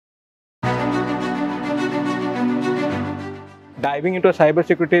diving into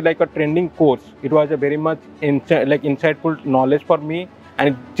cybersecurity like a trending course, it was a very much insightful knowledge for me, and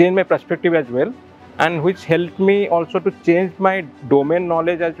it changed my perspective as well, and which helped me also to change my domain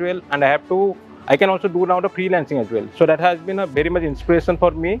knowledge as well. And I can also do now the freelancing as well. So that has been a very much inspiration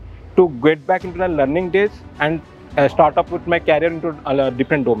for me to get back into the learning days and start up with my career into a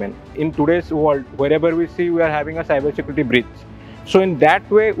different domain. In today's world, wherever we see, we are having a cybersecurity breach. So in that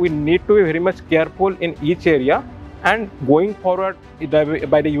way, we need to be very much careful in each area. And going forward,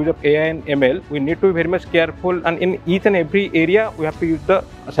 by the use of AI and ML, we need to be very much careful. And in each and every area, we have to use the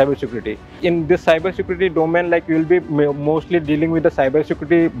cybersecurity. In this cybersecurity domain, like we will be mostly dealing with the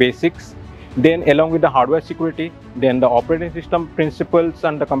cybersecurity basics, then along with the hardware security, then the operating system principles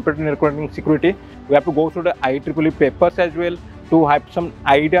and the computer networking security. We have to go through the IEEE papers as well to have some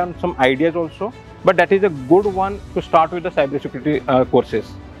idea and some ideas also. But that is a good one to start with the cybersecurity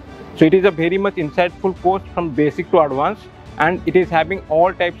courses. So it is a very much insightful course from basic to advanced, and it is having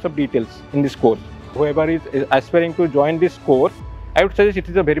all types of details in this course. Whoever is aspiring to join this course, I would suggest it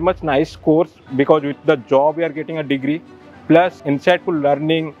is a very much nice course, because with the job we are getting a degree, plus insightful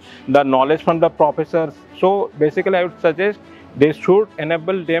learning, the knowledge from the professors. So basically I would suggest they should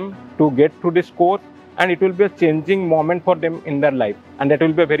enable them to get through this course, and it will be a changing moment for them in their life, and that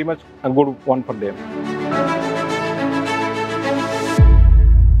will be very much a good one for them.